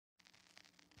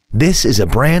This is a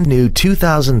brand new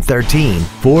 2013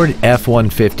 Ford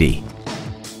F-150.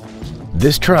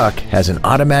 This truck has an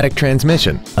automatic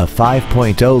transmission, a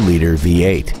 5.0-liter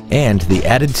V8, and the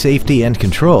added safety and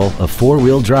control of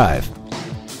four-wheel drive.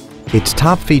 Its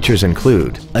top features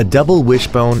include a double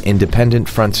wishbone independent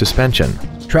front suspension,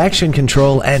 traction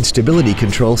control and stability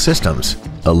control systems,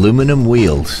 aluminum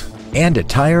wheels, and a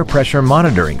tire pressure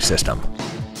monitoring system.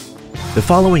 The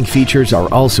following features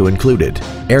are also included: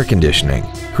 air conditioning,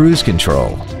 cruise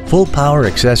control, full power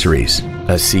accessories,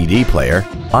 a CD player,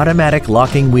 automatic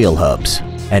locking wheel hubs,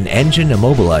 an engine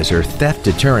immobilizer theft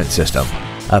deterrent system,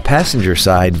 a passenger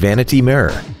side vanity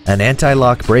mirror, an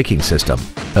anti-lock braking system,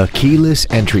 a keyless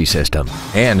entry system,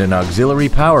 and an auxiliary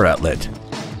power outlet.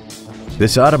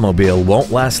 This automobile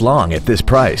won't last long at this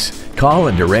price. Call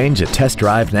and arrange a test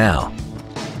drive now.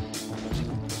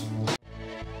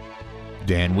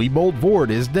 Dan Wiebold Ford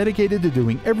is dedicated to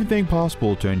doing everything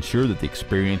possible to ensure that the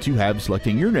experience you have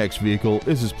selecting your next vehicle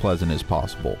is as pleasant as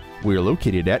possible. We are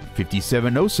located at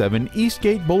 5707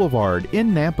 Eastgate Boulevard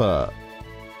in Nampa.